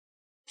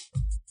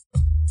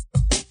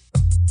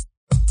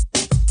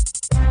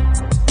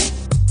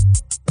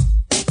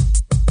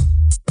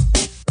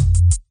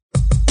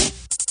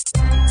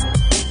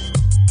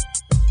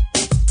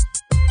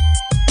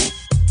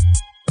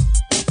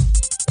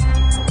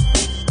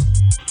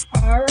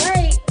All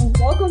right,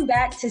 welcome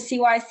back to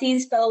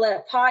CYC's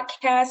Fellow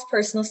Podcast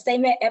Personal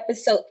Statement,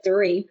 Episode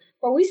 3,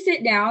 where we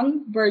sit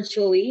down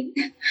virtually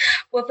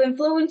with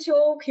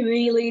influential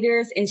community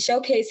leaders and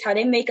showcase how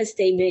they make a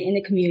statement in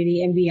the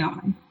community and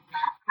beyond.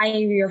 I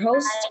am your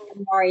host,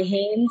 Amari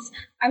Haynes.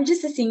 I'm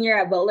just a senior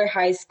at Butler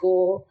High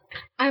School.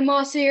 I'm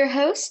also your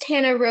host,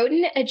 Hannah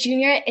Roden, a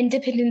junior at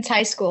Independence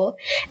High School.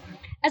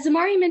 As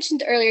Amari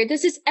mentioned earlier,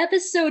 this is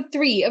episode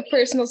 3 of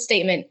Personal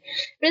Statement,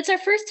 but it's our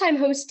first time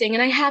hosting,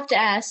 and I have to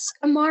ask,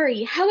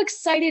 Amari, how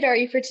excited are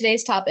you for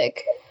today's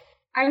topic?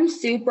 I'm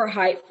super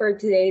hyped for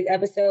today's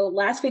episode.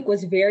 Last week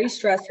was very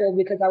stressful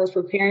because I was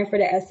preparing for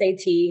the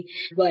SAT,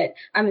 but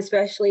I'm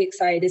especially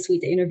excited this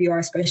week to interview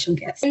our special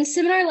guest. In the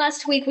seminar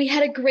last week, we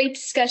had a great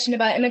discussion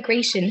about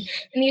immigration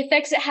and the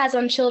effects it has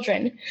on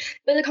children,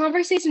 but the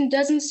conversation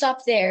doesn't stop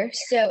there.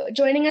 So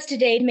joining us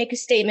today to make a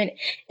statement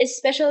is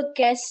special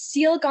guest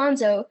Seal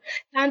Gonzo,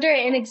 founder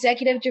and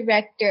executive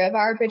director of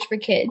Our Bridge for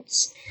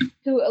Kids,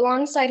 who,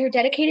 alongside her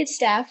dedicated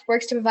staff,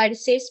 works to provide a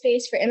safe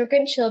space for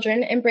immigrant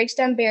children and breaks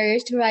down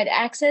barriers to provide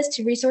access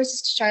to resources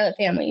to Charlotte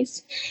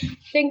families.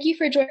 Thank you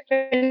for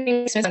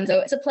joining us, Ms.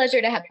 Gonzo. It's a pleasure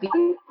to have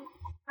you.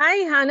 Hi,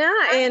 Hannah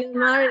and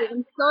Mari.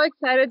 I'm so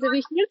excited to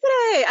be here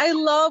today. I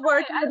love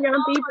working with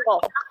young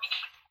people.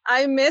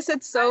 I miss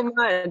it so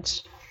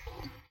much.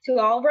 To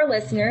all of our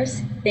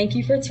listeners, thank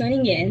you for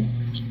tuning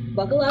in.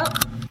 Buckle up.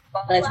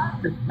 Let's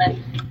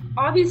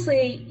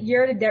Obviously,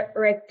 you're the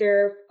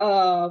director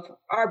of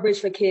Our Bridge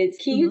for Kids.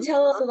 Can you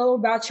tell us a little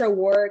about your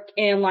work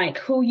and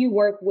who you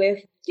work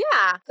with?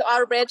 Yeah, so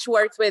Our Bridge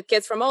works with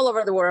kids from all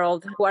over the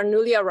world who are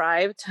newly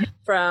arrived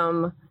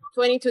from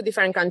 22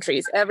 different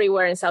countries,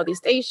 everywhere in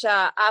Southeast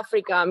Asia,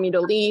 Africa,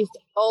 Middle East,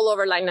 all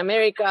over Latin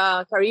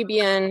America,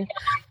 Caribbean.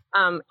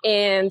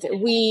 And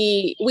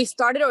we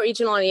started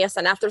originally as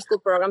an after-school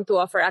program to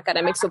offer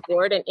academic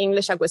support and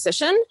English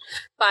acquisition.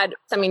 But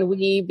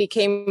we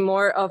became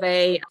more of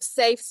a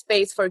safe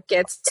space for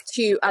kids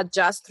to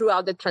adjust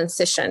throughout the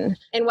transition.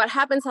 And what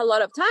happens a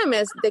lot of time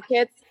is the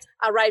kids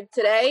arrive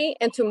today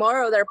and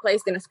tomorrow they're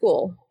placed in a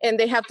school and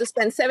they have to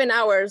spend 7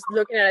 hours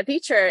looking at a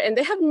teacher and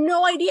they have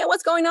no idea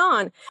what's going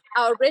on.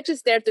 Our Bridge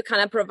is there to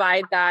kind of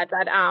provide that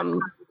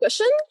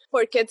cushion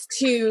for kids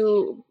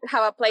to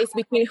have a place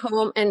between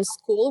home and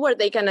school where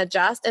they can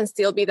adjust and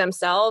still be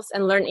themselves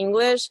and learn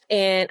English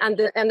and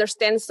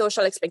understand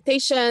social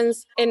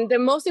expectations. And the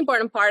most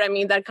important part,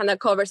 that kind of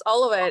covers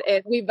all of it,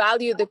 is we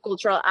value the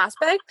cultural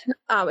aspect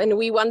and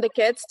we want the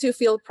kids to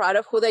feel proud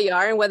of who they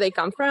are and where they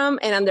come from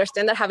and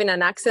understand that having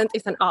an accent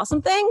is an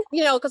awesome thing,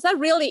 because that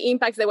really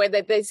impacts the way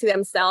that they see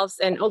themselves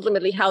and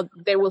ultimately how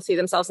they will see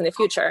themselves in the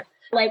future.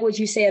 Like what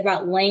you say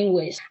about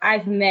language.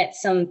 I've met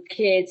some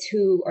kids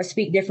who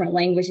speak different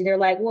language and they're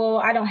like, well,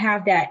 I don't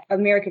have that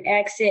American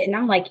accent. And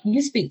I'm like,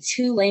 you speak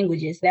 2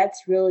 languages.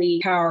 That's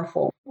really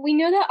powerful. We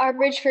know that Our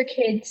Bridge for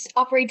Kids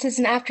operates as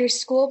an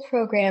after-school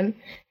program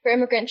for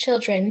immigrant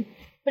children.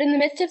 But in the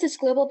midst of this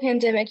global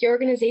pandemic, your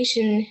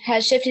organization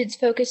has shifted its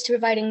focus to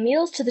providing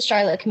meals to the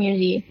Charlotte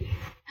community.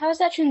 How has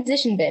that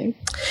transition been?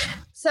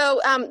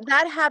 So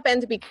that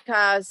happened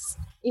because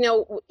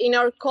in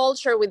our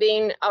culture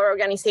within our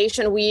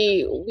organization,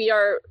 we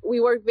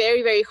work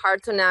very, very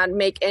hard to not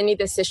make any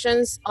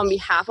decisions on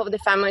behalf of the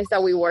families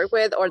that we work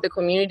with or the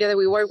community that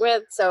we work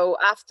with. So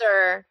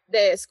after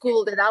the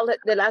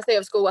last day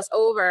of school was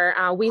over,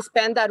 we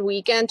spent that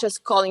weekend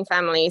just calling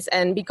families.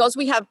 And because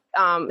we have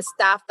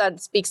staff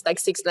that speaks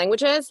 6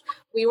 languages,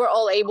 we were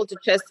all able to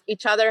just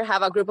each other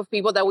have a group of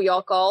people that we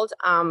all called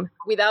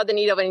without the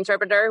need of an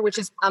interpreter, which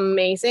is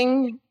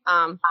amazing.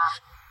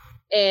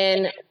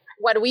 And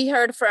what we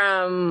heard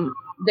from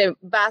the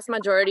vast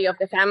majority of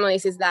the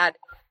families is that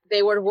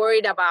they were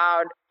worried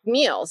about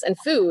meals and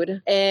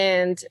food.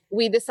 And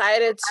we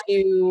decided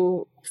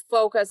to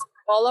focus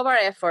all of our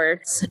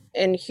efforts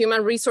in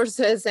human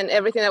resources and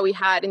everything that we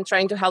had in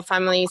trying to help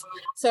families.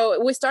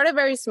 So we started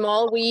very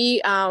small.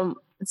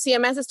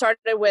 CMS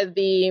started with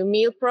the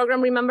meal program,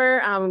 remember,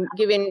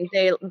 giving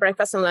the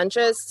breakfast and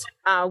lunches.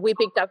 We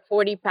picked up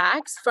 40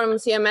 packs from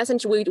CMS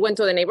and we went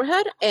to the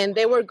neighborhood and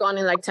they were gone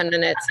in 10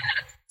 minutes.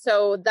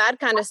 So that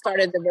kind of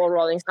started the ball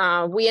rolling.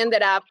 We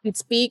ended up,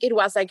 its peak, it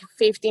was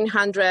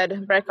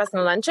 1,500 breakfast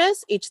and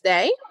lunches each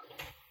day.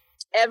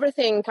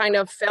 Everything kind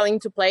of fell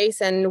into place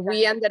and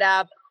we ended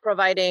up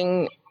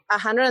providing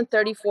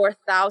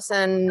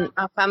 134,000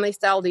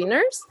 family-style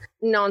dinners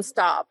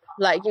nonstop.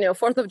 like,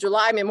 4th of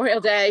July, Memorial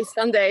Day,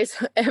 Sundays,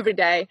 every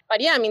day.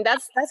 But yeah, I mean,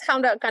 that's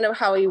kind of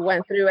how it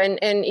went through. And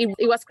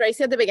it was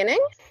crazy at the beginning.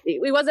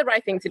 It was the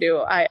right thing to do,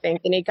 I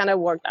think, and it kind of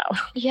worked out.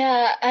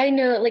 Yeah, I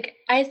know. Like,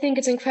 I think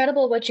it's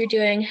incredible what you're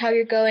doing, how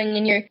you're going,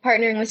 and you're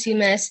partnering with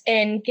CMS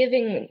and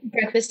giving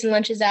breakfast and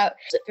lunches out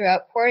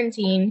throughout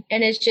quarantine.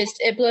 And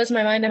it blows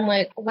my mind. I'm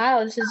like,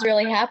 wow, this is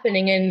really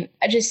happening. And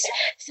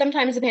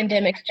sometimes the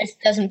pandemic just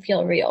doesn't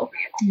feel real.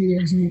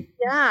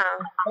 Yeah,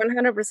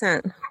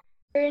 100%.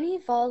 Are there any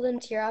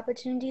volunteer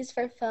opportunities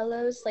for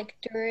fellows like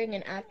during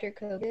and after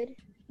COVID?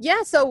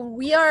 Yeah, so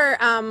we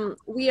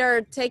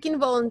are taking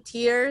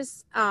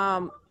volunteers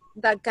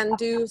that can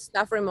do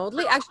stuff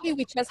remotely. Actually,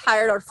 we just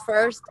hired our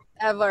first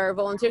ever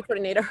volunteer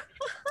coordinator,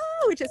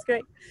 which is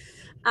great.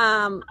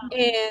 And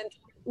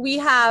we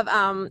have,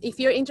 if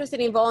you're interested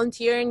in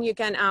volunteering, you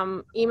can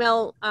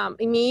email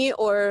me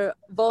or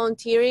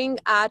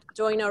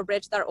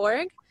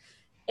volunteering@joinourbridge.org.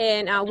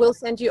 And we'll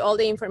send you all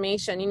the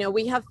information.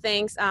 We have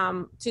things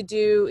to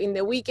do in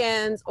the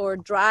weekends or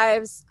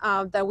drives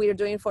that we're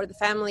doing for the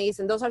families.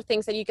 And those are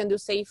things that you can do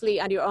safely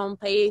at your own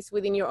pace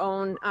within your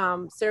own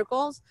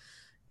circles.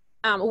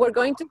 We're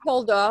going to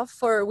hold off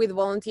with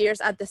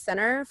volunteers at the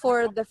center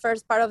for the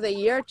first part of the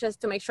year, just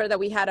to make sure that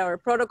we had our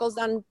protocols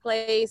done in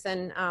place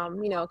and,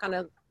 kind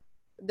of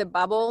the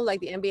bubble like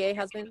the NBA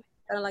has been,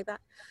 kind of like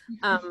that.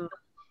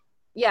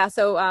 Yeah,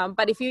 so,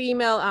 but if you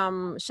email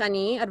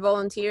Shani at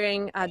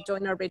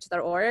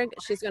volunteering@joinourbridge.org,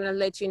 she's going to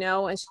let you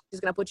know, and she's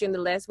going to put you in the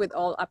list with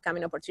all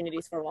upcoming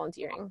opportunities for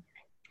volunteering.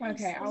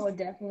 Okay, I will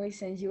definitely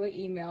send you an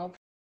email.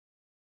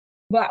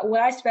 But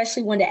what I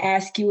especially wanted to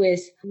ask you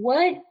is,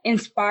 what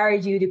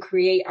inspired you to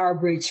create Our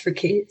Bridge for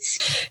Kids?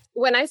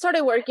 When I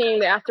started working in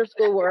the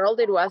after-school world,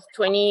 it was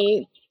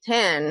 10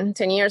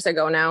 years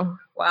ago now.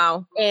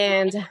 Wow.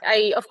 And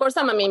of course,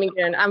 I'm an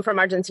immigrant. I'm from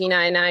Argentina,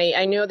 and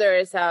I knew there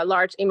is a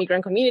large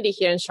immigrant community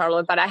here in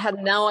Charlotte, but I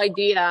had no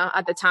idea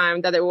at the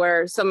time that there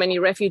were so many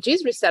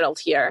refugees resettled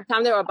here. At the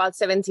time, there were about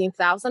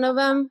 17,000 of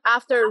them.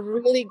 After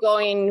really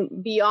going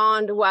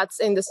beyond what's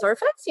in the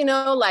surface,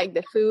 like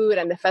the food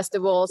and the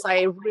festivals,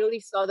 I really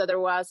saw that there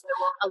was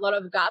a lot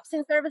of gaps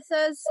in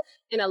services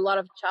and a lot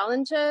of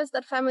challenges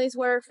that families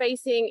were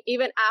facing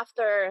even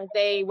after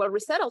they were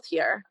resettled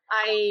here.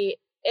 I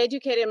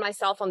educated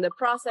myself on the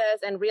process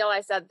and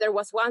realized that there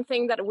was one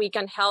thing that we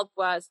can help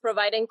was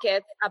providing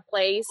kids a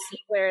place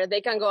where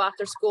they can go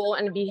after school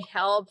and be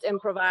helped and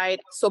provide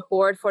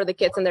support for the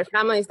kids and their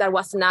families that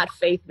was not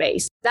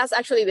faith-based. That's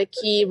actually the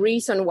key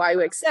reason why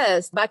we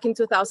exist. Back in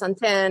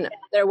 2010,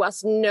 there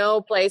was no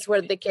place where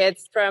the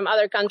kids from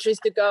other countries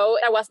to go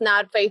that was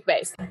not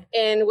faith-based.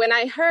 And when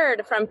I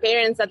heard from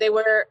parents that they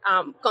were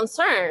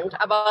concerned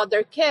about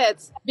their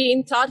kids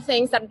being taught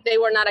things that they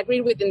were not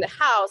agreed with in the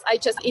house,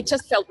 it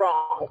just felt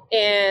wrong.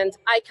 And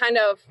I kind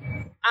of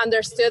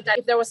understood that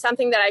if there was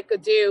something that I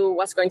could do,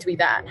 was going to be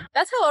that.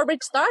 That's how Our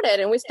Bridge started.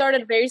 And we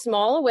started very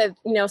small with,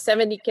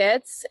 70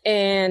 kids.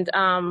 And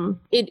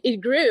it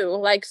grew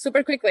like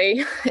super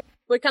quickly.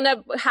 We kind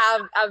of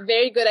have a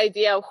very good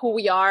idea of who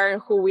we are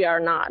and who we are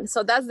not.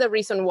 So that's the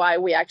reason why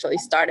we actually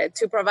started,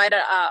 to provide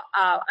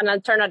an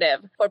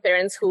alternative for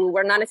parents who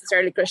were not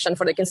necessarily Christian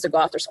for the kids to go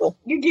after school.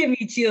 You give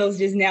me chills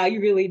just now.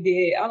 You really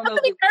did. I have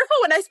to be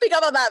careful when I speak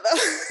about that, though.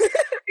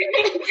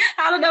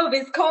 I don't know if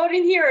it's cold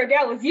in here or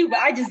that was you, but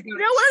I just... You're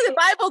wearing the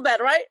Bible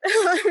then, right?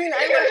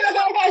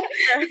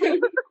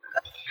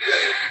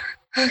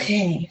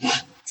 Okay.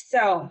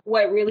 So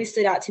what really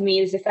stood out to me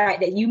is the fact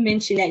that you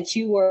mentioned that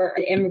you were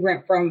an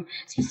immigrant from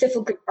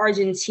specifically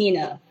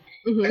Argentina.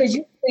 Mm-hmm. Could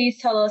you please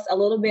tell us a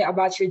little bit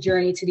about your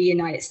journey to the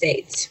United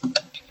States?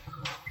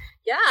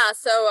 Yeah,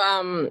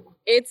 so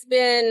it's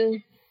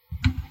been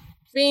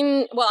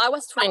I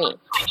was 20.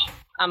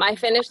 I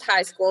finished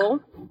high school,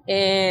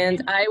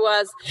 and I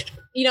was,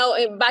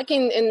 back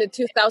in the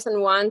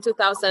 2001,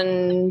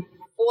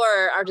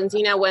 2004,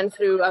 Argentina went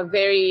through a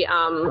very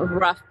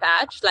rough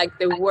patch, like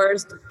the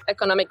worst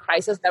economic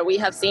crisis that we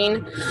have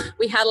seen.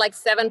 We had like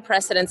 7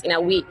 presidents in a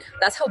week.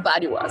 That's how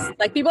bad it was.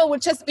 Like, people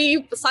would just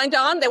be signed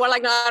on. They were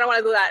like, no, I don't want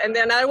to do that. And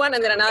then another one,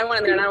 and then another one,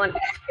 and then another one.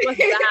 It was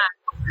bad.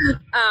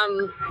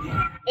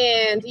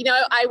 And,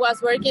 I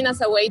was working as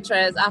a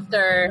waitress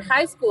after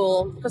high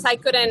school because I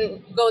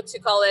couldn't go to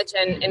college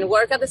and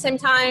work at the same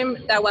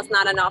time. That was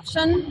not an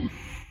option.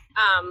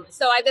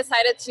 So I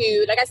decided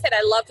to, like I said,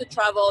 I love to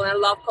travel and I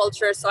love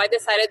culture. So I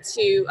decided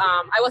to,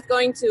 I was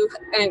going to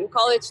in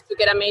college to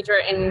get a major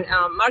in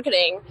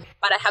marketing,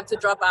 but I had to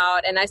drop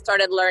out, and I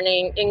started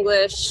learning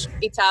English,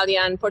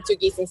 Italian,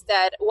 Portuguese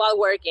instead while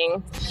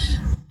working.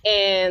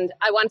 And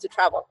I wanted to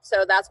travel.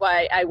 So that's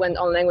why I went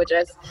on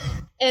languages.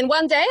 And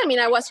one day,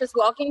 I was just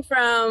walking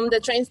from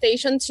the train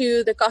station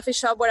to the coffee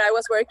shop where I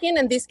was working,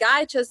 and this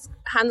guy just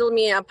handed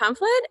me a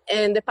pamphlet,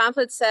 and the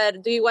pamphlet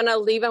said, do you want to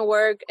live and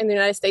work in the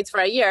United States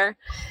for a year?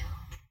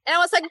 And I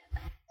was like,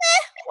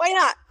 why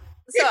not?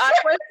 So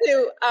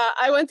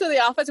I went to the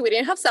office. We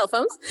didn't have cell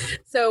phones.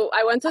 So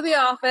I went to the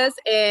office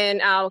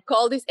and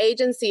called this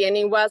agency, and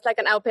it was like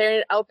an au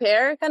pair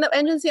kind of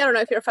agency. I don't know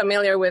if you're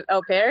familiar with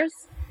au pairs.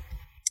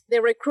 They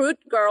recruit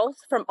girls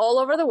from all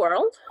over the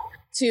world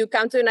to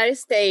come to the United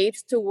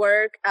States to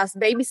work as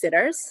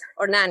babysitters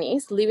or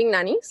nannies, living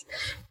nannies.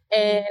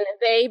 And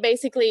they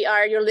basically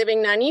are your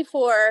living nanny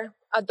for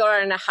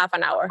 $1.50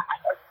 an hour.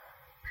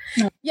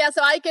 Yeah,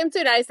 so I came to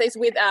the United States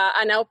with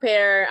an au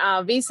pair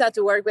visa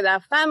to work with a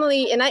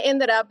family, and I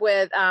ended up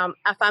with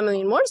a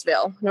family in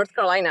Mooresville, North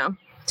Carolina.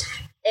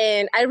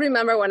 And I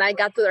remember when I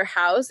got to their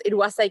house, it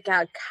was like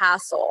a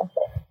castle.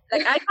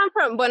 Like I come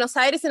from Buenos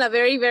Aires in a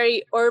very,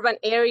 very urban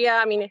area.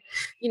 I mean,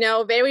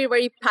 very,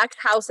 very packed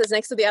houses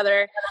next to the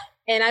other.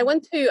 And I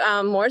went to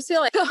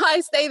Mooresville. So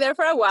I stayed there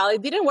for a while.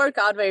 It didn't work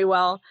out very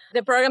well.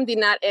 The program did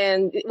not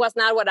end. It was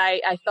not what I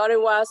thought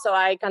it was. So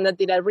I kind of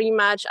did a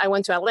rematch. I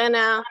went to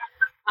Atlanta.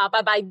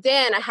 But by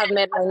then I have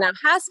met my now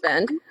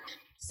husband.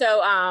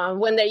 So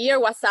when the year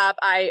was up,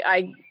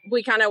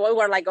 we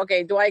were like,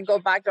 okay, do I go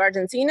back to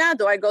Argentina?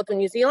 Do I go to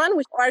New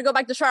Zealand? Or I go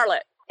back to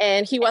Charlotte?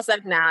 And he was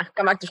like, nah,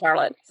 come back to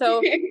Charlotte.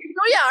 So here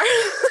we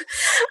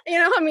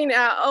are.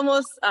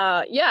 Almost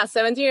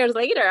 17 years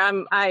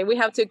later, we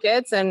have 2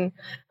 kids, and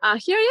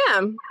here I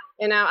am.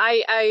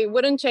 I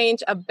wouldn't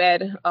change a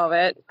bit of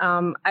it.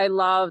 I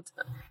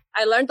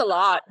learned a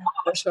lot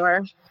for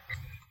sure.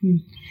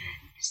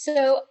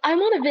 So I'm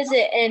on a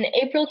visit an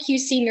April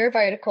QC Nerve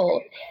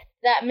article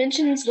that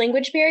mentions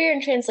language barrier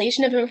and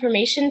translation of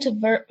information to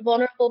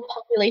vulnerable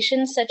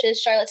populations such as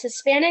Charlotte's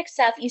Hispanic,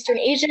 Southeastern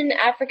Asian,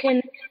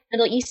 African,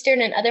 Middle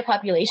Eastern, and other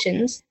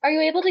populations. Are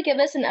you able to give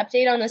us an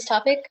update on this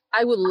topic?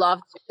 I would love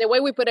to. The way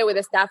we put it with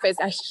the staff is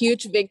a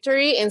huge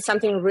victory in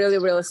something really,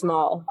 really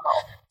small.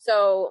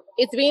 So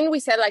it's been, we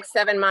said, like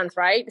 7 months,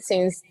 right,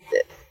 since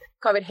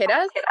COVID hit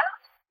us.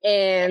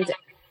 And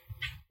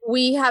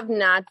we have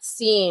not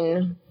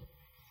seen...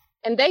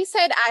 And they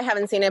said I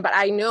haven't seen it, but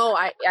I know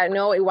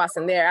it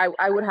wasn't there.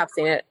 I would have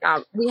seen it.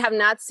 We have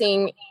not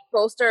seen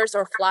posters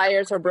or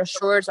flyers or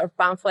brochures or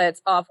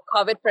pamphlets of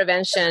COVID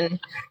prevention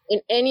in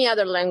any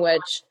other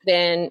language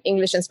than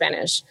English and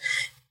Spanish.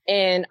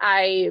 And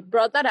I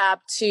brought that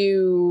up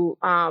to,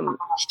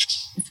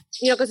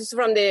 because it's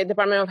from the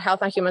Department of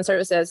Health and Human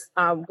Services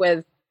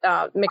with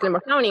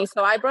Mecklenburg County.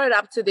 So I brought it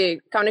up to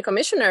the county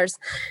commissioners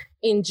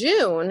in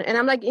June. And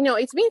I'm like,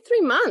 it's been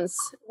 3 months.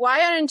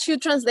 Why aren't you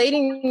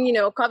translating,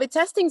 COVID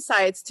testing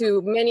sites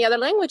to many other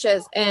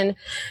languages? And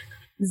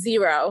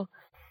zero.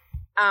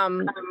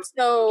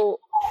 So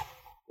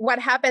what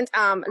happened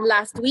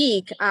last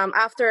week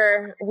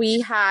after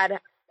we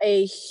had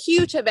a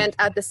huge event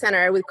at the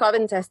center with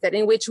COVID Tested,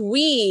 in which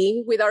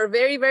we, with our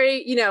very,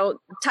 very,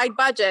 tight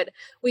budget,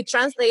 we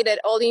translated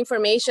all the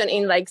information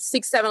in like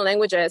 6-7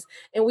 languages.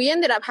 And we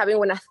ended up having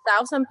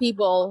 1,000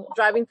 people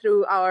driving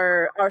through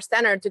our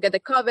center to get the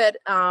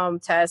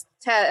COVID test,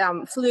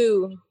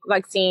 flu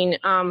vaccine,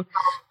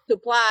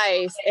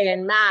 supplies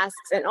and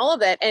masks and all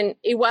of it. And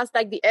it was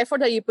like the effort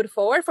that you put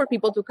forward for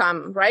people to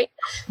come, right?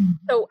 Mm-hmm.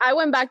 So I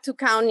went back to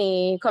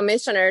county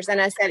commissioners and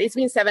I said, it's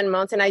been 7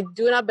 months and I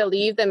do not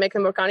believe that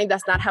Mecklenburg County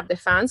does not have the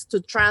funds to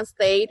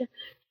translate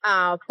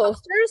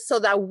posters so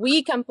that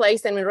we can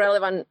place them in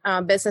relevant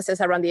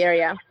businesses around the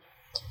area.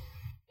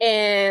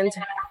 And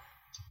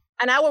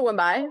an hour went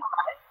by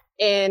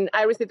and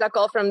I received a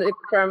call from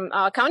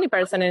a county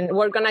person, and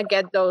we're going to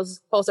get those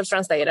posters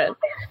translated.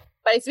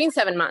 But it's been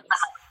 7 months.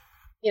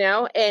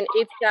 And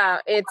it's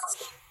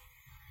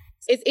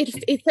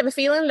a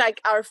feeling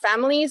like our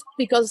families,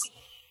 because,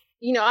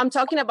 I'm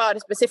talking about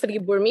specifically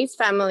Burmese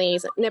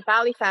families,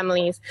 Nepali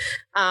families,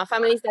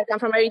 families that come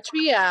from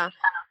Eritrea,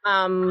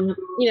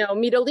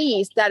 Middle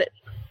East, that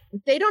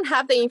they don't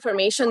have the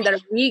information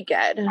that we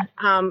get.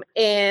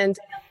 And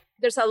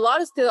there's a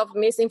lot still of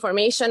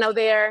misinformation out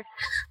there.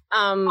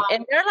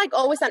 And they're like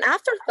always an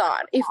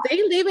afterthought. If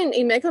they live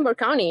in Mecklenburg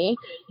County,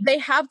 they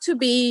have to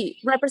be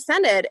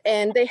represented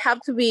and they have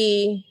to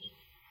be,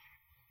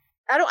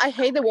 I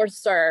hate the word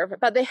serve,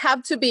 but they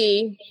have to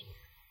be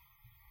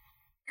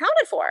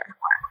counted for.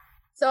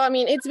 So, I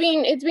mean, it's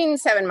been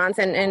 7 months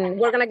and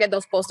we're going to get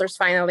those posters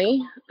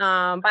finally.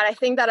 But I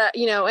think that,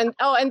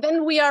 and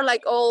then we are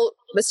like all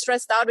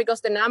stressed out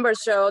because the numbers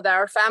show that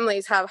our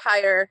families have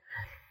higher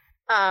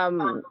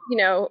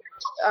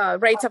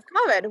rates of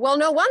COVID. Well,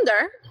 no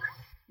wonder.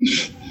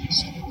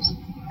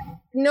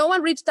 No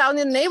one reached out in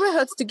the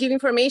neighborhoods to give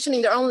information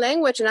in their own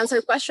language and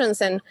answer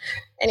questions. And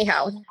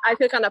anyhow, I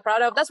feel kind of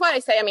proud of. That's why I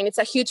say, it's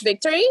a huge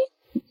victory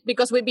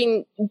because we've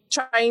been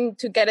trying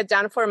to get it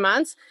done for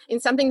months in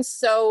something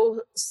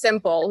so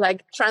simple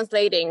like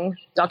translating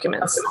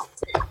documents.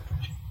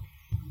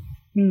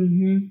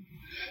 Mm-hmm.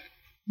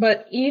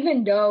 But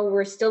even though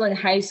we're still in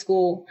high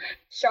school,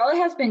 Charlotte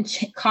has been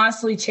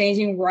constantly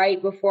changing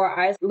right before our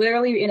eyes,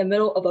 literally in the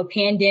middle of a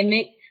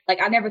pandemic. Like,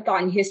 I never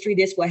thought in history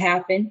this would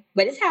happen,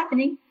 but it's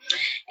happening.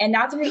 And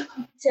not to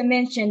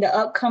mention the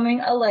upcoming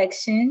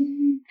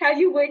election. Have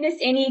you witnessed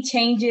any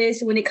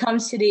changes when it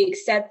comes to the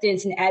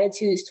acceptance and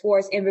attitudes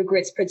towards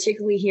immigrants,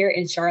 particularly here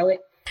in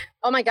Charlotte?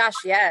 Oh my gosh,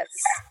 yes.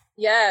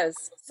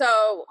 Yes.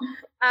 So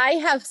I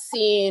have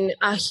seen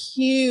a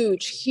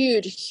huge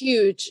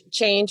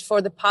change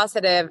for the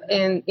positive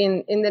in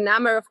the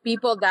number of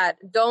people that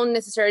don't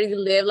necessarily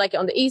live like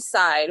on the east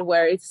side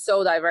where it's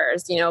so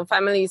diverse,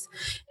 families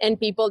and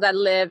people that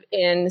live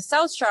in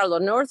South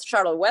Charlotte, North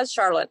Charlotte, West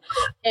Charlotte.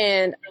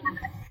 And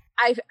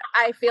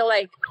I feel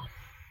like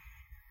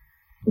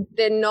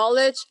the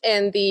knowledge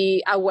and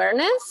the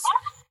awareness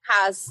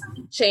has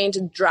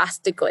changed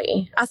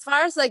drastically as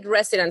far as like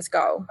residents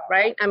go,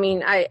 right? I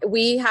mean,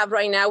 we have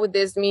right now with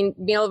this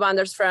meal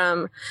vendors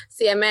from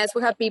CMS,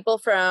 we have people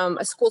from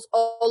schools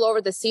all over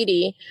the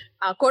city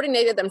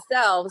coordinated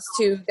themselves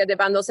to get the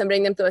bundles and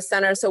bring them to a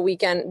center so we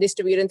can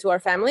distribute them to our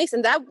families.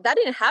 And that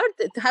didn't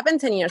happen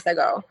 10 years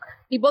ago.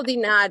 People did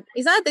not,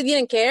 it's not that they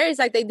didn't care, it's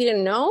like they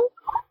didn't know.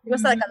 It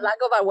was like a lack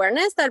of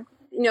awareness that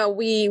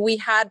we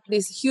had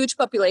this huge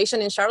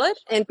population in Charlotte,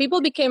 and people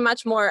became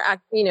much more,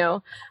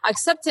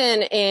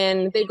 accepting,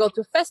 and they go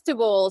to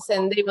festivals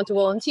and they want to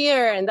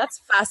volunteer, and that's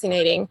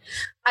fascinating.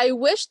 I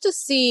wish to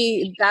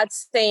see that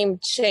same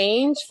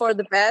change for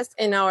the best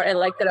in our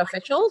elected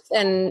officials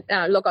and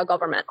local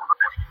government,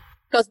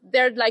 because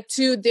they're like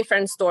two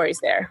different stories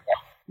there.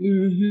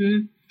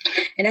 Mm-hmm.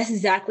 And that's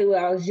exactly what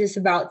I was just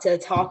about to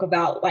talk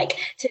about. Like,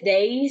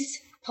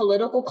 today's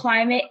political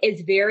climate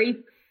is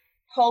very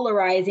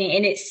polarizing,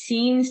 and it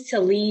seems to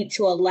lead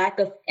to a lack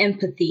of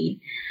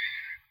empathy.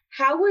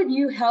 How would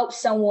you help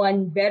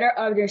someone better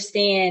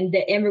understand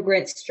the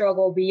immigrant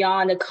struggle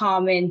beyond a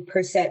common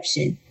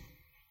perception?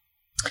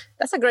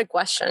 That's a great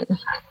question.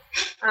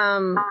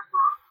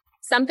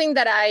 Something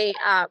that I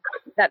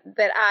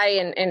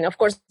and of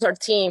course our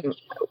team,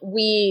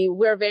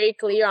 we're very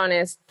clear on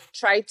is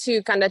try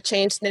to kind of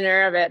change the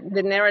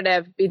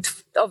narrative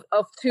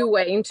of two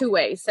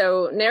ways.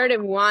 So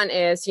narrative one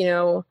is,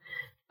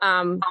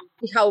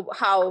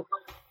 how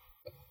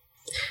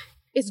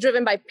it's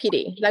driven by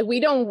pity. Like,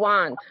 we don't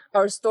want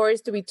our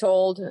stories to be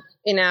told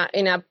in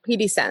a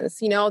pity sense.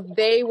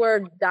 They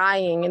were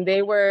dying and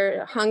they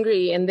were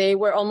hungry and they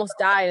were almost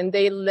died and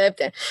they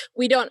lived.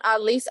 We don't,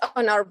 at least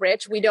on our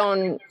bridge, we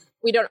don't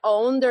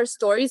own their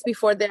stories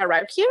before they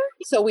arrive here.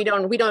 So we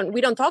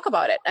don't talk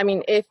about it. I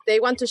mean, if they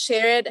want to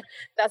share it,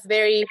 that's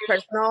very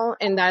personal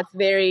and that's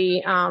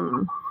very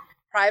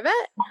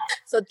private.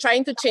 So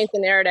trying to change the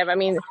narrative. I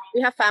mean, we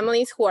have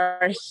families who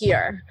are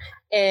here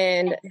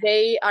and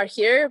they are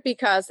here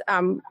because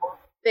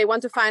they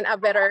want to find a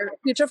better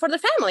future for their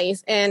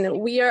families. And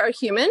we are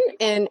human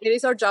and it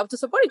is our job to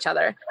support each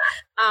other.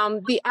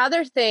 The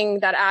other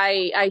thing that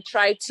I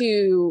try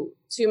to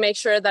make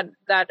sure that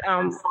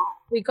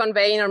we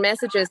convey in our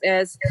messages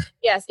is,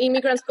 yes,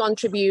 immigrants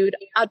contribute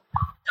a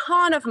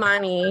ton of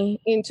money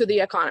into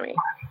the economy.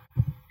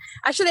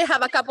 Actually, I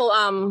have a couple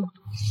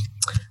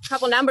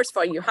numbers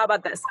for you. How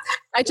about this?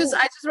 I just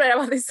read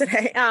about this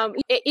today.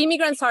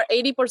 Immigrants are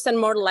 80%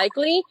 more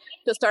likely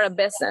to start a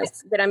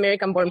business than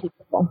American-born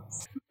people.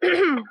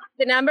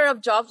 The number of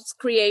jobs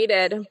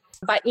created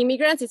by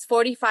immigrants is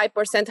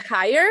 45%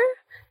 higher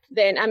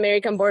than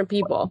American-born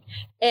people.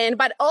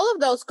 But all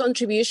of those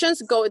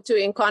contributions go to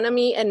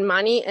economy and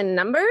money and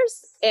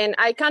numbers. And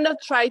I kind of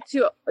try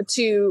to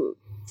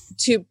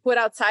put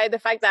outside the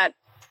fact that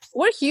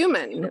we're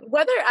human.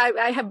 Whether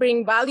I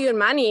bring value and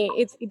money,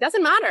 it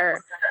doesn't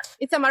matter.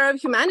 It's a matter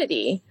of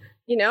humanity,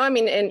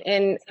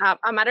 and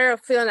a matter of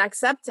feeling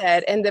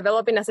accepted and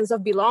developing a sense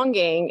of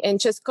belonging and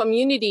just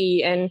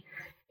community. And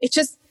it's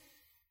just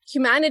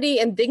humanity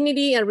and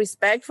dignity and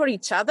respect for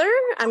each other.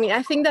 I mean,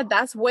 I think that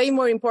that's way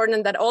more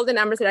important than all the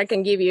numbers that I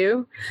can give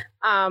you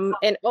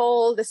and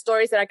all the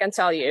stories that I can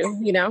tell you,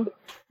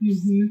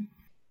 Mm-hmm.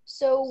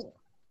 So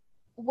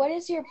what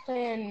is your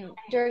plan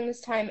during this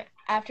time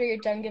after you're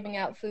done giving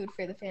out food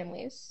for the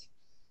families?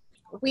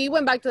 We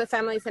went back to the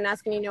families and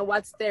asking,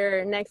 what's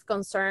their next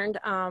concern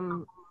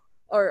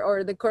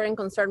or the current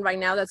concern right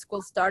now that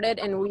school started.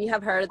 And we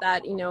have heard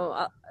that,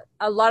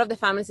 a lot of the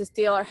families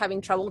still are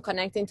having trouble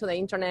connecting to the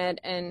internet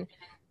and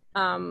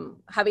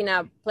having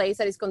a place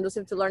that is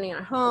conducive to learning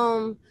at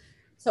home.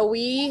 So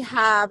we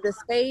have the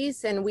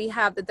space and we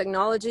have the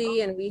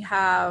technology and we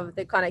have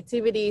the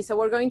connectivity. So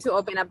we're going to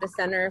open up the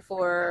center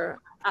for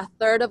a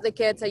third of the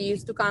kids that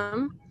used to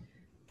come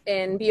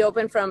and be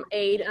open from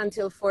 8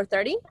 until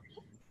 4:30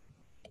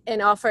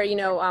 and offer,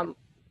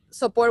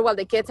 support while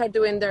the kids are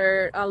doing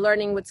their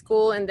learning with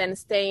school and then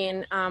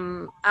staying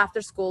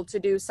after school to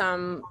do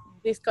some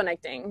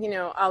disconnecting,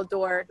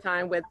 outdoor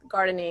time with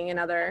gardening and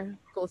other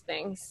cool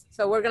things.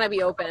 So we're going to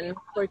be open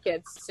for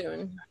kids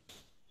soon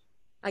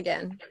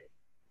again.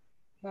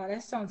 Wow,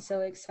 that sounds so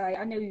exciting.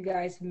 I know you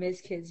guys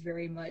miss kids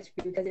very much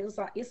because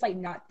it's like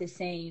not the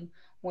same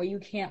where you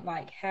can't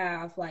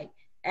have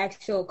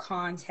actual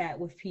contact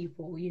with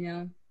people,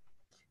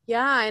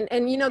 Yeah,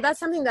 and that's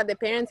something that the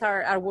parents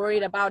are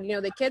worried about.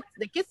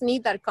 The kids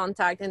need that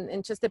contact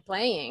and just the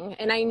playing.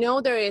 And I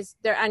know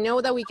I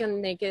know that we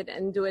can make it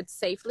and do it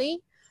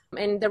safely.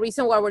 And the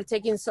reason why we're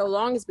taking so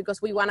long is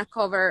because we want to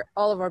cover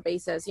all of our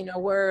bases.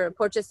 We're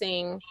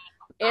purchasing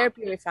air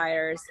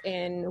purifiers,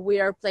 and we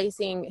are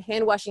placing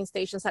hand washing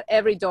stations at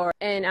every door,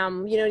 and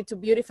to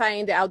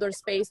beautifying the outdoor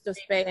space to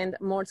spend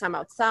more time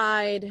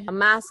outside,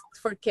 masks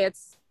for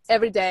kids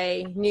every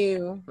day,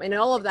 new, and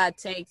all of that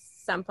takes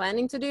some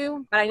planning to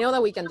do, but I know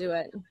that we can do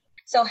it.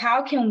 So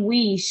how can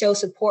we show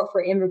support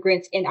for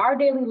immigrants in our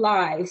daily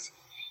lives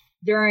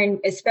during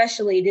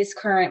especially this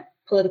current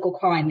political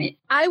climate?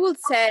 I would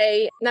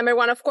say, number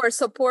one, of course,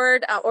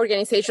 support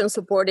organizations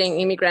supporting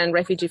immigrant and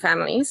refugee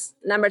families.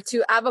 Number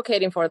two,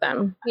 advocating for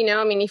them.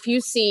 If you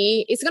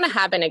see, it's going to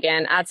happen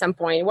again at some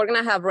point. We're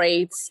going to have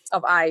raids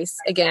of ICE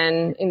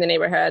again in the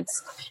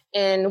neighborhoods.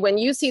 And when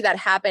you see that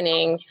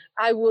happening,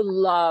 I would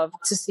love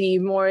to see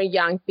more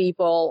young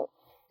people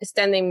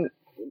standing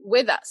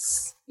with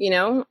us,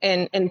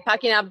 and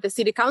packing up the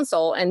city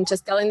council and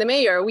just telling the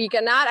mayor, we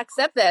cannot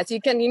accept this. You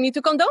need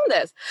to condone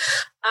this.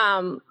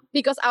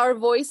 Because our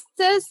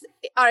voices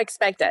are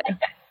expected,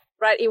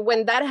 right?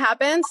 When that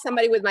happens,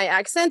 somebody with my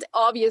accent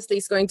obviously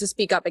is going to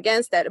speak up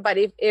against it. But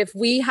if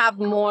we have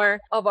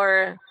more of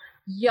our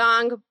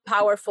young,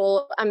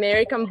 powerful,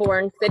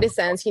 American-born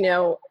citizens,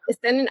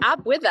 standing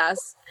up with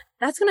us,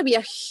 that's going to be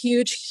a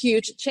huge,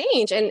 huge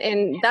change.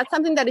 And that's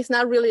something that is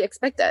not really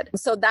expected.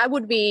 So that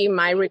would be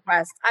my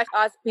request.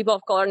 Us people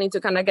of color need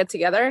to kind of get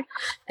together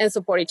and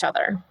support each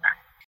other.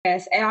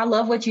 Yes. And I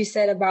love what you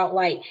said about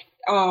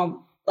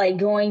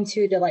going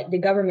to the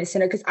government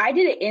center, because I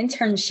did an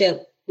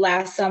internship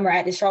last summer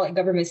at the Charlotte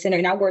Government Center,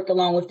 and I worked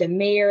along with the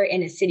mayor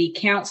and the city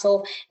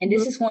council. And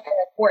this is one of the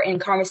important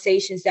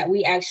conversations that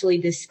we actually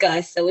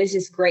discussed. So it's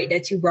just great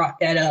that you brought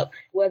that up,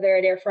 whether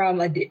they're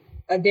from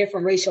a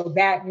different racial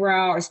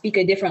background or speak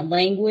a different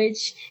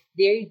language.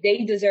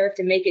 They deserve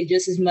to make it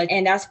just as much.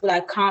 And that's what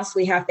I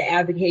constantly have to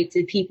advocate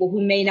to people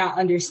who may not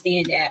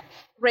understand that.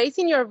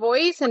 Raising your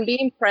voice and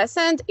being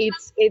present, it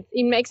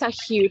makes a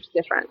huge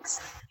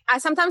difference.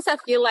 Sometimes I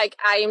feel like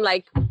I'm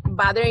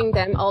bothering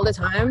them all the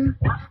time.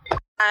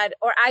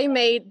 Or I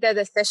made the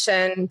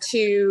decision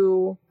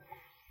to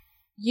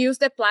use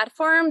the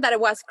platform that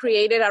was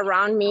created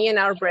around me and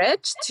our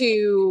bridge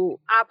to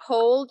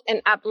uphold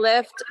and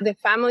uplift the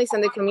families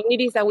and the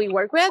communities that we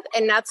work with,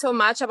 and not so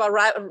much about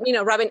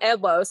rubbing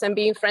elbows and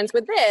being friends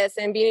with this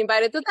and being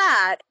invited to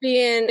that,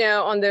 being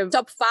on the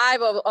top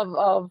 5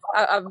 of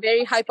a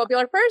very high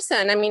popular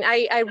person.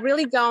 I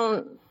really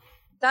don't.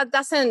 That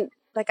doesn't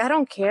I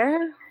don't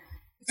care.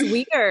 It's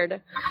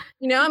weird,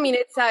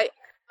 It's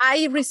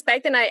I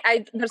respect, and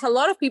I there's a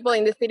lot of people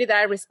in the city that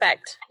I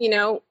respect,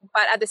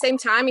 but at the same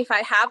time, if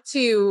I have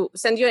to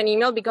send you an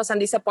email because I'm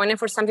disappointed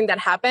for something that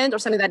happened or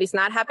something that is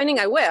not happening,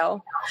 I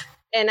will.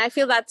 And I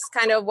feel that's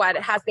kind of what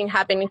has been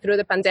happening through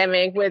the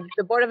pandemic with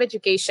the Board of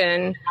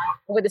Education,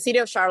 with the city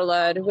of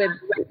Charlotte, with,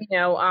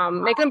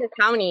 Mecklenburg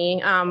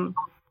County.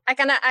 I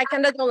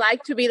kind of don't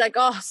like to be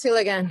still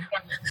again.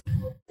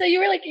 So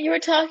you were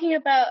talking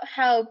about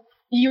how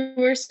you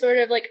were sort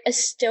of like a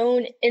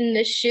stone in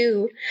the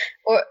shoe,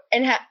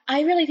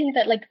 I really think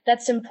that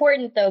that's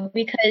important though,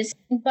 because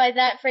by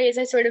that phrase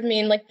I sort of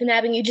mean the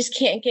nabbing, you just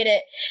can't get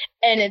it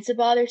and it's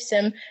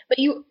bothersome. But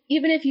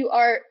even if you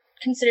are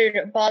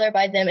considered bothered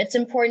by them, it's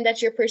important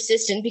that you're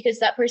persistent, because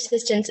that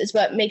persistence is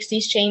what makes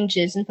these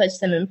changes and puts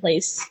them in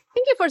place.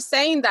 Thank you for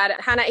saying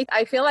that, Hannah.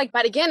 I feel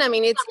but again,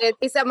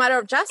 it's a matter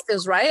of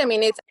justice, right?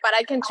 But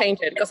I can change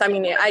it, because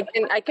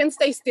I can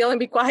stay still and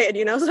be quiet,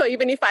 So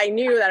even if I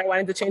knew that I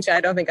wanted to change it, I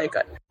don't think I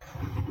could.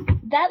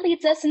 That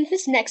leads us into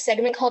this next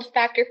segment called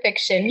Fact or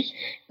Fiction.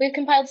 We've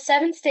compiled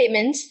 7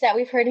 statements that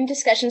we've heard in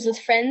discussions with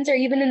friends or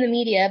even in the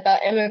media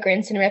about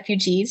immigrants and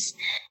refugees.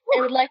 I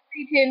would like for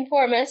you to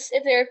inform us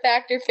if they're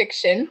fact or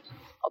fiction.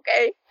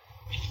 Okay.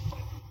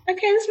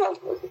 Okay,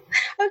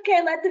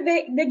 let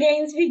the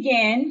games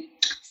begin.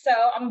 So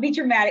I'm going to be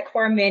dramatic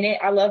for a minute.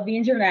 I love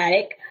being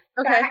dramatic.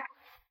 Okay. Fact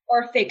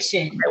or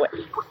fiction?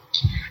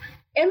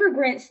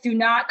 Immigrants do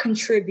not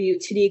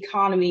contribute to the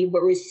economy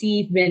but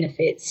receive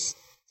benefits.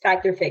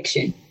 Fact or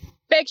fiction?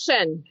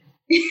 Fiction.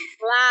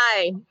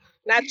 Lie.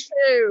 Not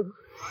true.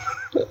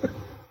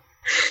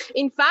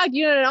 In fact,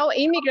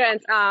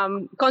 immigrants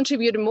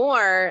contribute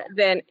more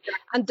than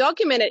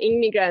undocumented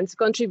immigrants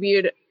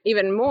contribute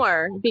even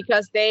more,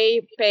 because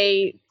they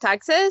pay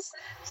taxes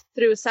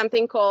through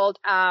something called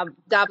an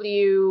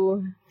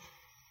ITIN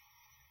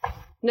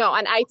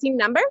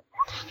number,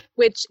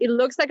 which it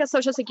looks like a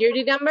social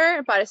security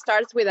number, but it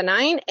starts with a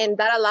 9, and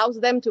that allows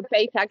them to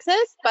pay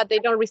taxes, but they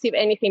don't receive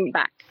anything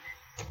back.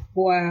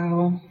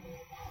 Wow.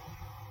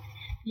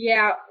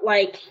 Yeah,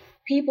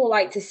 people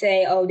like to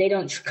say, oh, they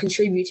don't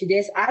contribute to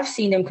this. I've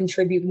seen them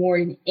contribute more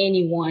than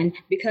anyone,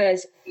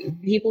 because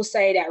people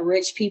say that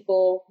rich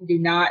people do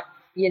not,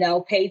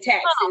 pay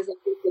taxes.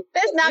 Oh,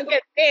 that's not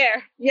good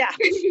there. Yeah.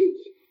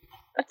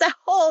 That's a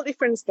whole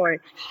different story.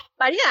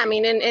 But yeah,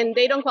 and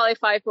they don't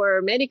qualify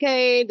for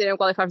Medicaid. They don't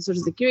qualify for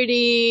Social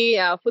Security,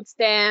 food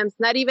stamps,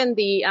 not even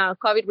the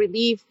COVID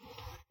relief,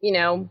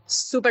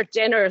 super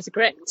generous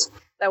grant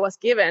that was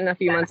given a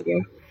few months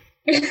ago.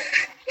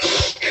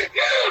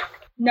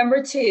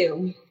 Number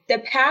 2, the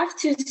path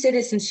to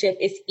citizenship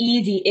is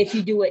easy if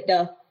you do it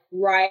the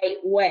right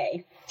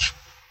way.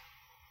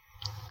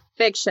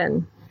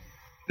 Fiction.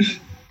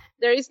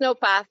 There is no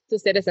path to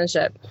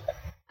citizenship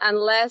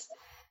unless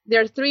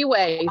there are three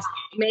ways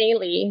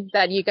mainly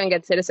that you can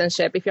get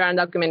citizenship if you're an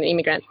undocumented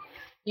immigrant.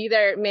 You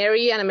either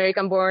marry an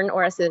American-born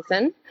or a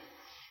citizen.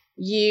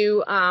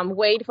 You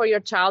wait for your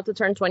child to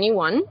turn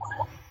 21,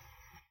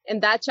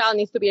 and that child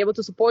needs to be able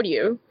to support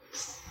you.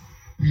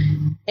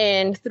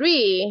 And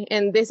three,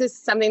 and this is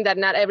something that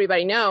not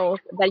everybody knows,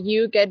 that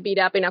you get beat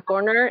up in a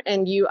corner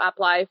and you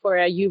apply for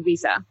a U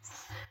visa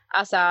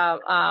as a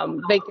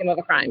victim of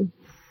a crime.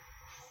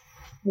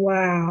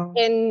 Wow.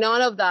 And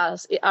none of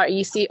those are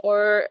easy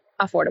or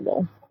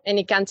affordable. And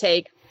it can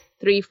take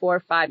 3, 4,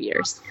 5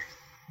 years.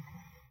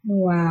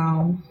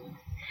 Wow.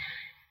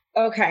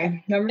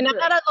 Okay. And I'm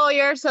not a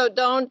lawyer, so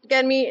don't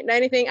get me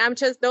anything. I'm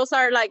just, those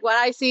are like what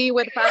I see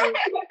with family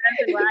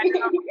and what I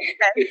know.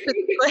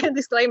 Okay.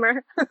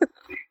 Disclaimer.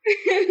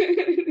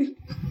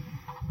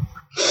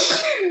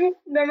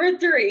 Number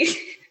 3.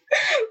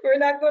 We're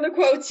not going to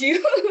quote you.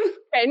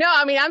 Okay, no,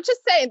 I mean, I'm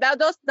just saying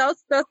that's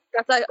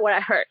like what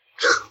I heard.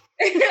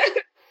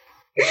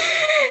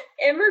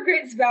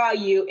 Immigrants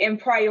value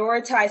and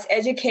prioritize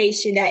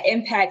education that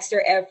impacts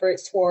their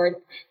efforts toward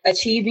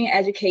achieving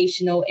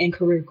educational and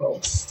career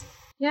goals.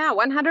 Yeah,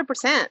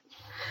 100%.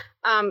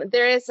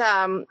 There is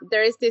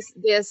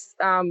this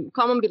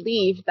common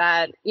belief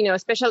that, you know,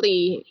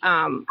 especially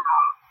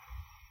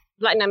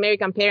Latin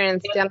American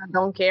parents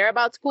don't care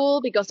about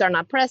school because they're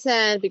not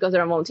present, because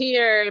they're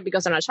volunteer,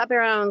 because they're not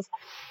chaperones.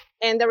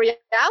 And the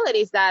reality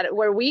is that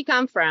where we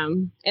come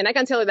from, and I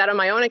can tell you that on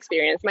my own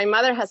experience, my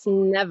mother has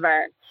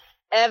never,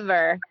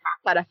 ever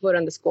put a foot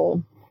on the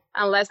school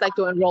unless like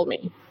to enroll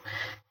me.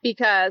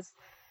 Because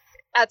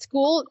at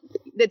school,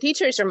 the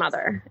teacher is your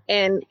mother.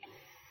 And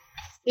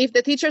if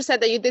the teacher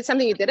said that you did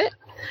something, you did it,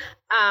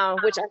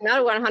 which I'm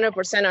not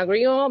 100%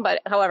 agree on,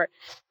 but however,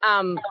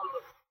 and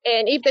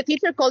if the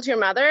teacher called your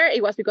mother,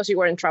 it was because you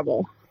were in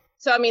trouble.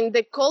 So, I mean,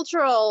 the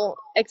cultural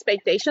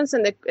expectations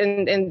and the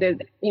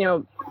you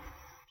know,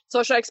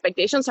 social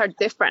expectations are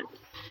different.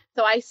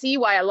 So I see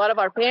why a lot of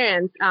our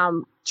parents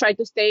try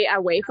to stay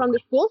away from the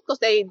schools because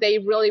they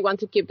really want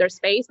to keep their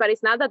space, but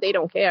it's not that they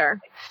don't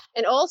care.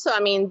 And also, I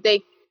mean,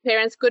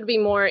 parents could be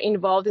more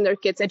involved in their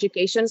kids'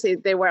 education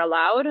if they were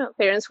allowed.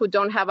 Parents who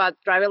don't have a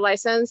driver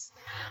license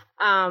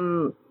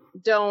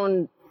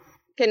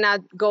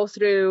cannot go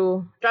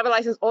through driver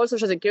license or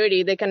Social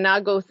Security. They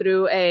cannot go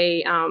through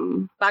a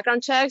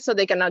background check, so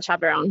they cannot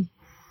chaperone.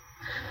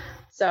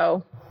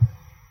 So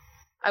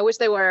I wish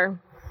they were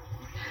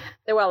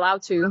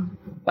allowed to,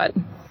 but.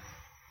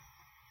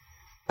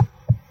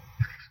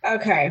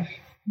 Okay.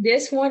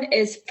 This one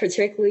is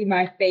particularly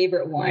my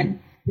favorite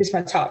one. This is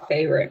my top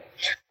favorite.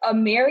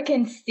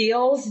 Immigrants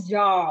steals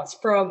jobs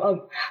from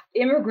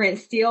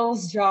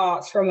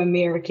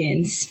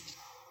Americans.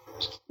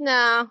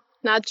 No,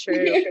 not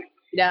true.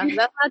 Yeah,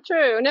 that's not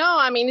true. No,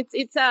 I mean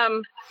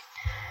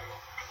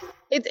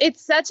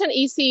it's such an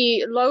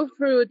easy low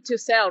fruit to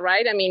sell,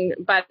 right? I mean,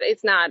 but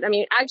it's not. I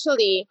mean,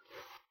 actually,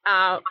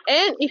 and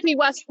if it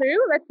was true,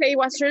 let's say it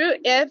was true,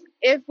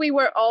 if we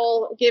were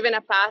all given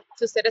a path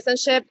to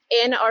citizenship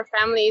and our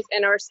families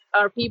and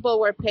our people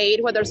were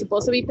paid what they're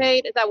supposed to be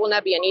paid, that will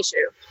not be an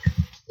issue.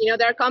 You know,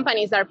 there are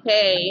companies that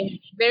pay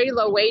very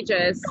low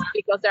wages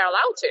because they're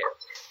allowed to.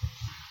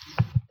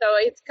 So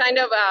it's kind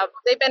of,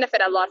 they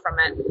benefit a lot from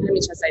it. Let me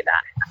just say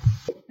that.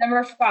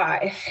 Number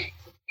 5,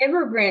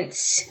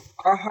 immigrants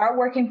are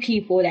hardworking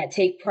people that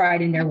take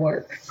pride in their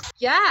work.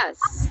 Yes.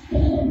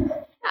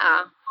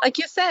 Yeah. Like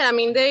you said, I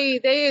mean,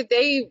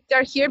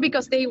 they're here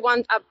because they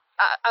want a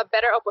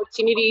better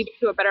opportunity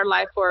to a better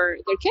life for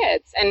their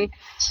kids. And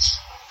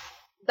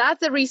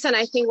that's the reason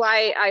I think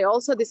why I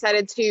also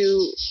decided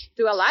to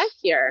do a life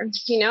here.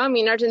 You know, I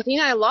mean,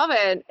 Argentina, I love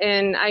it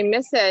and I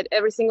miss it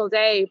every single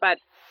day. But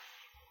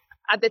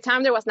at the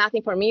time, there was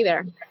nothing for me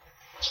there.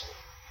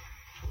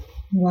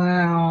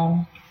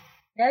 Wow.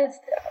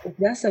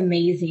 That's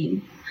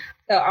amazing.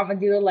 So I'm going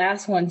to do the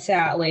last one,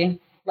 sadly.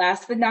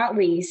 Last but not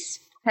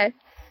least. Okay.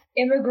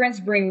 Immigrants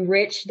bring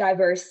rich,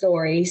 diverse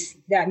stories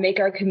that make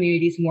our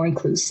communities more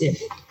inclusive.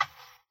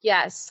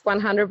 Yes,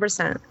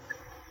 100%.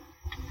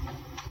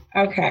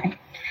 Okay.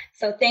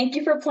 So thank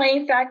you for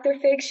playing Fact or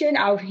Fiction.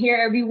 I'm here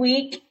every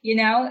week, you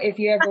know, if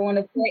you ever want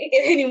to play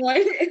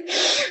anyone.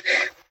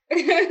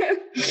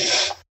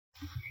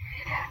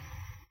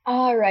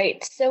 All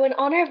right. So in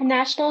honor of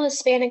National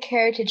Hispanic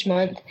Heritage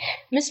Month,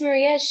 Ms.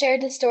 Maria has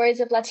shared the stories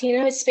of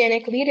Latino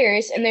Hispanic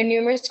leaders and their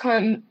numerous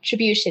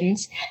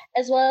contributions,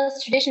 as well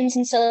as traditions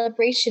and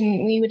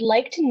celebration. We would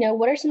like to know,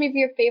 what are some of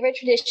your favorite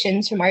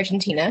traditions from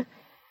Argentina?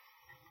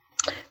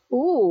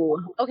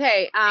 Ooh,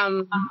 okay.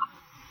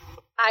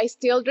 I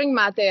still drink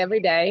mate every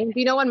day. Do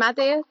you know what mate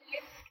is?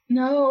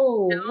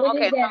 No.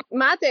 Okay.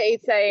 Mate,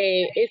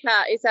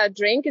 it's a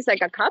drink. It's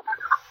like a cup.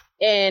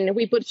 And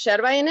we put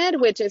yerba in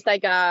it, which is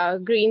like a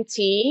green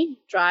tea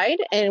dried.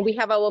 And we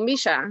have a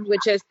bombilla,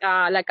 which is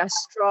like a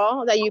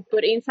straw that you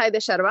put inside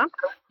the yerba.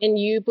 And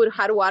you put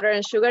hot water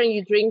and sugar and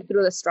you drink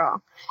through the straw.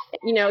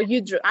 You know,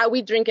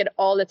 we drink it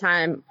all the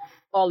time,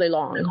 all day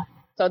long.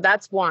 So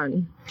that's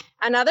one.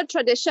 Another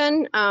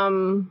tradition I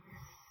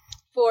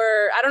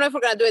don't know if we're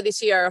going to do it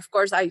this year. Of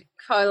course, I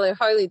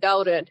highly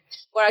doubt it.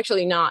 We're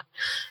actually not.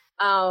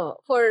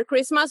 For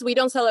Christmas, we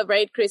don't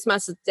celebrate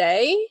Christmas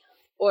Day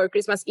or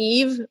Christmas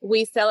Eve.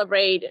 We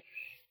celebrate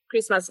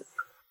Christmas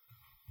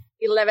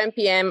 11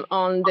 p.m.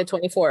 on the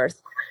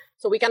 24th.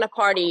 So we kind of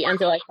party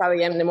until like 5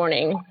 a.m. in the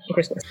morning on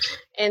Christmas.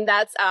 And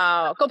that's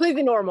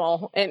completely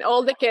normal. And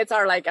all the kids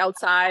are like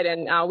outside,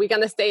 and we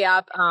kind of stay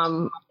up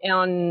on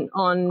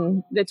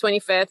the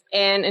 25th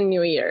and in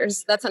New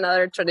Year's. That's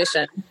another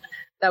tradition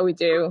that we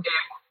do.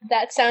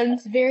 That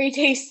sounds very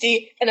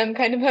tasty, and I'm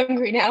kind of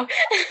hungry now.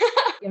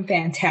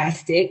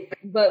 Fantastic.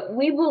 But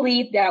we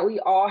believe that we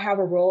all have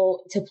a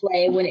role to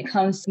play when it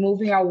comes to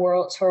moving our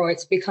world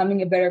towards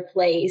becoming a better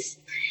place.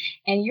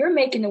 And you're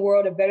making the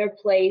world a better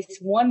place,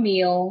 one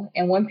meal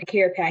and one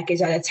care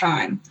package at a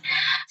time.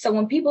 So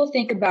when people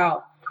think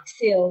about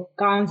Sil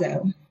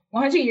Gonzo,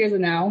 100 years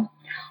from now,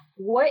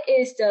 what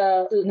is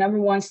the number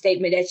one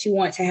statement that you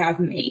want to have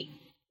made?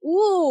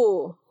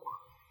 Ooh,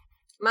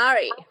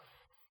 Mari.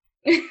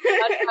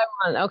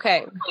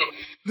 Okay.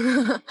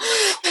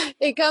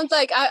 It comes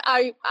like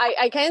I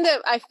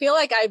feel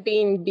like I've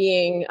been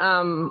being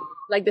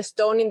like the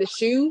stone in the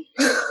shoe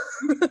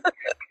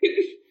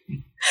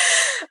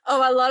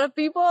of a lot of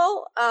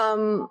people.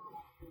 I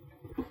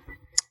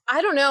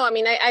don't know. I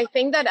mean, I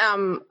think that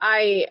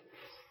I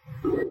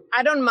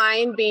don't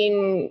mind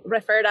being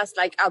referred as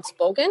like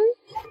outspoken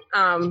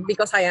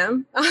because I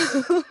am.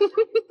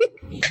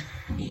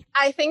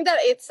 I think that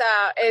it's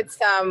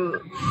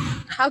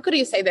how could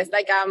you say this?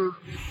 Like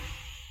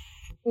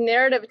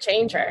narrative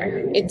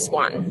changer. It's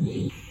one.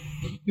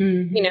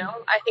 Mm-hmm. You know,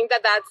 I think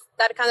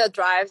that kind of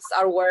drives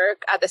our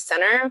work at the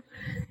center,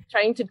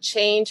 trying to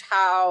change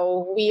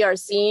how we are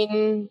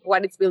seen,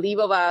 what is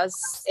believed of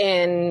us,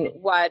 and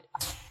what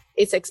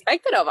is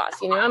expected of us.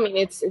 You know, I mean,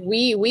 it's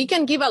we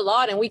can give a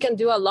lot and we can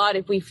do a lot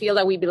if we feel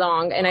that we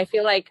belong. And I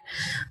feel like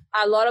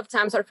a lot of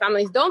times our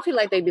families don't feel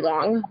like they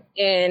belong,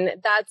 and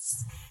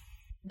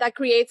that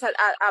creates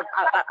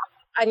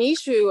an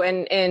issue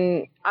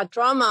and a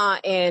trauma,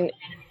 and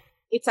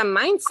it's a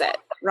mindset,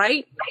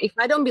 right? If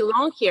I don't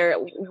belong here,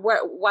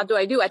 what do?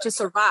 I just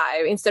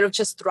survive instead of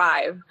just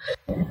thrive.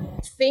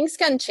 Things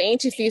can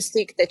change if you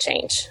seek the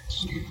change.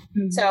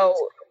 Mm-hmm. So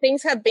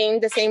things have been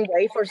the same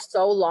way for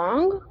so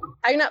long.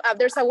 I know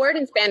there's a word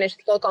in Spanish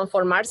called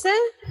conformarse,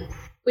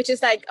 which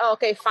is like, oh,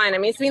 okay, fine. I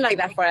mean, it's been like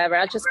that forever.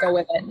 I'll just go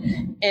with it.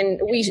 And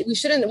we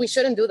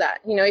shouldn't do that.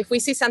 You know, if we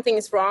see something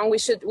is wrong, we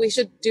should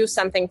do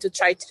something to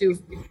try to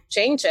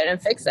change it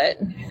and fix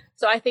it.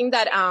 So I think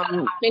that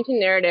changing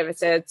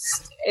narratives,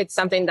 it's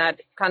something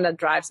that kind of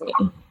drives me.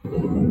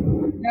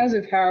 That was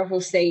a powerful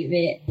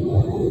statement.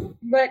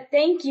 But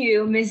thank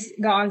you, Ms.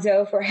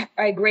 Gonzo, for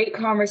a great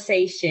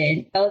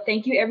conversation.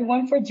 Thank you,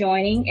 everyone, for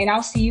joining, and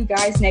I'll see you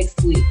guys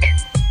next week.